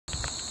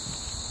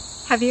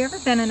Have you ever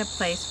been in a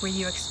place where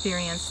you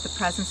experienced the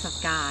presence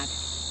of God?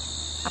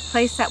 A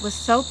place that was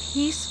so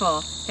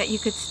peaceful that you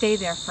could stay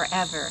there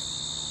forever.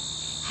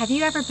 Have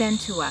you ever been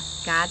to a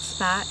God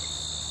spot?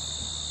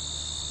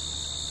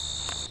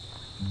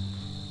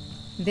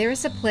 There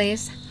is a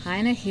place high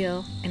on a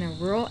hill in a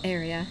rural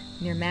area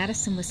near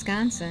Madison,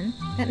 Wisconsin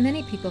that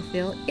many people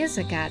feel is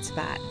a God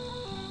spot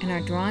and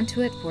are drawn to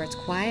it for its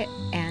quiet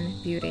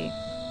and beauty.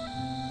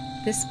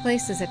 This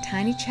place is a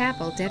tiny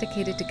chapel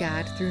dedicated to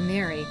God through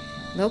Mary,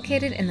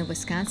 located in the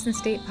Wisconsin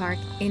State Park,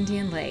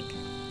 Indian Lake.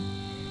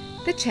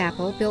 The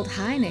chapel, built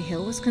high on a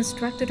hill, was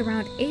constructed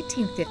around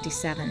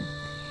 1857.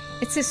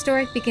 Its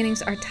historic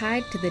beginnings are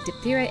tied to the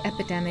diphtheria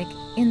epidemic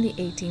in the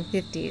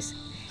 1850s,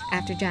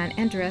 after John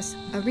Endres,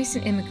 a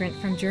recent immigrant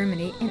from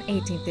Germany in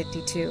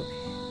 1852,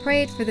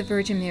 prayed for the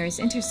Virgin Mary's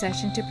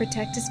intercession to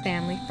protect his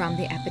family from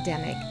the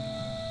epidemic.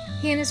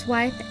 He and his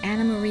wife,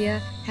 Anna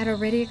Maria, had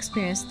already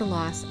experienced the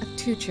loss of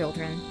 2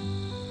 children.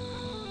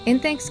 In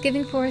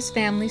thanksgiving for his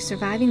family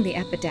surviving the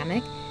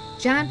epidemic,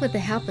 John, with the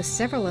help of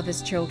several of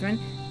his children,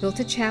 built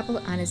a chapel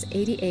on his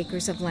 80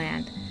 acres of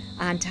land,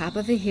 on top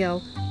of a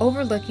hill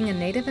overlooking a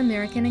Native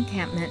American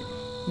encampment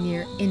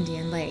near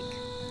Indian Lake.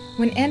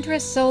 When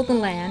Endres sold the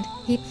land,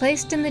 he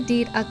placed in the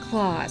deed a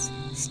clause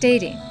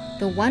stating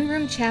the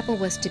one-room chapel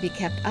was to be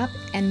kept up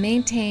and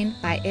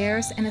maintained by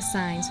heirs and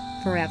assigns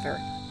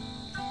forever.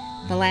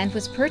 The land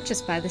was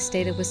purchased by the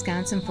state of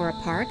Wisconsin for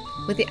a park,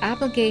 with the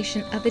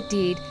obligation of the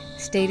deed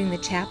stating the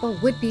chapel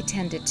would be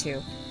tended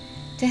to.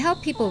 To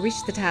help people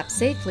reach the top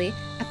safely,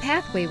 a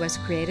pathway was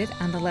created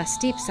on the less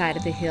steep side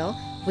of the hill,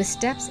 with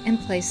steps and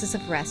places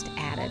of rest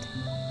added.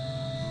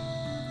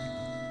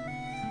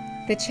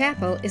 The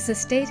chapel is a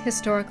state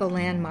historical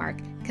landmark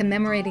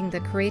commemorating the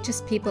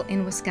courageous people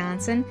in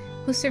Wisconsin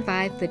who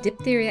survived the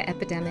diphtheria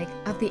epidemic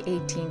of the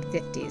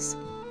 1850s.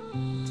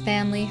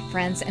 Family,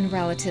 friends, and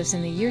relatives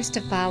in the years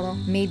to follow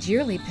made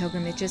yearly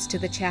pilgrimages to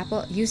the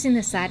chapel using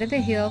the side of the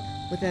hill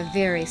with a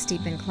very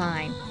steep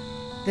incline.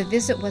 The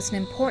visit was an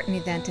important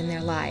event in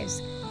their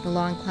lives, the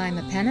long climb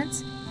a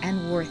penance,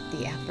 and worth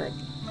the effort.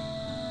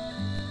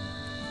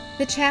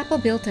 The chapel,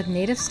 built of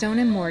native stone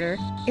and mortar,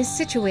 is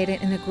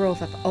situated in a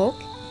grove of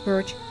oak,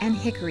 birch, and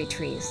hickory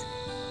trees.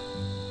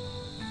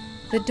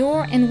 The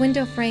door and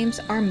window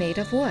frames are made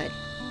of wood.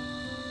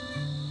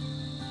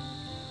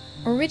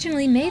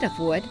 Originally made of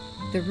wood,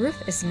 the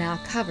roof is now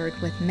covered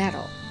with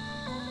metal.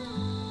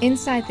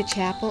 Inside the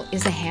chapel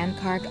is a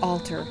hand-carved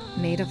altar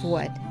made of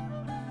wood.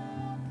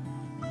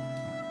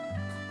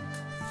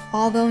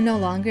 Although no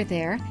longer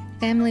there,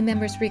 family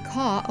members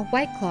recall a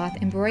white cloth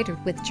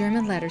embroidered with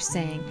German letters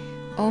saying,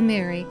 "O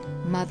Mary,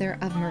 Mother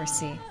of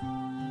Mercy."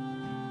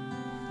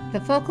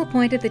 The focal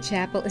point of the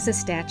chapel is a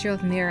statue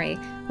of Mary,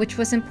 which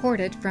was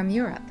imported from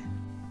Europe.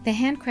 The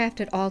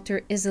handcrafted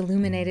altar is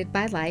illuminated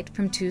by light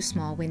from 2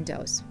 small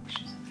windows.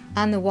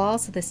 On the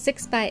walls of the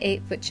 6 by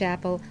 8 foot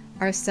chapel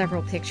are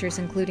several pictures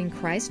including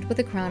Christ with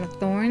a crown of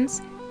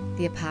thorns,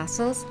 the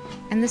apostles,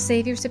 and the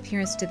Savior's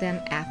appearance to them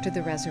after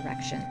the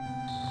resurrection.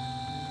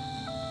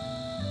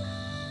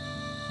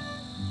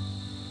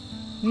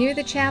 Near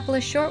the chapel,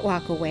 a short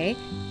walk away,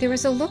 there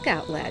is a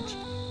lookout ledge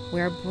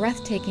where a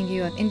breathtaking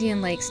view of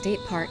Indian Lake State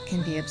Park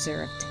can be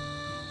observed.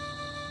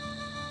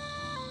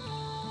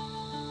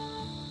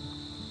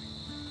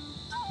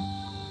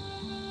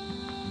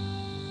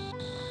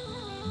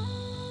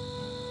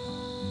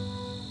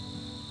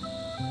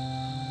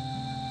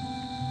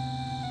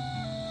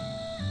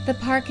 The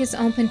park is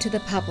open to the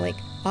public,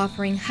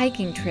 offering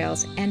hiking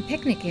trails and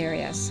picnic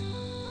areas.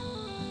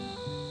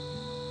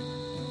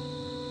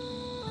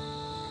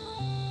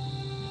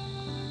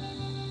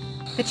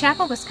 The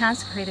chapel was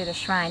consecrated a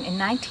shrine in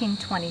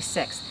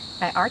 1926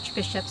 by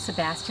Archbishop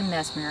Sebastian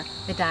Mesmer,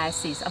 the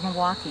Diocese of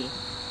Milwaukee.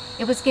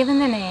 It was given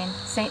the name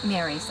St.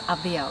 Mary's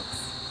of the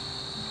Oaks.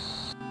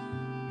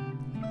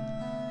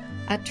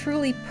 A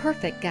truly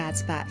perfect God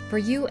spot for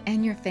you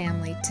and your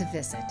family to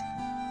visit.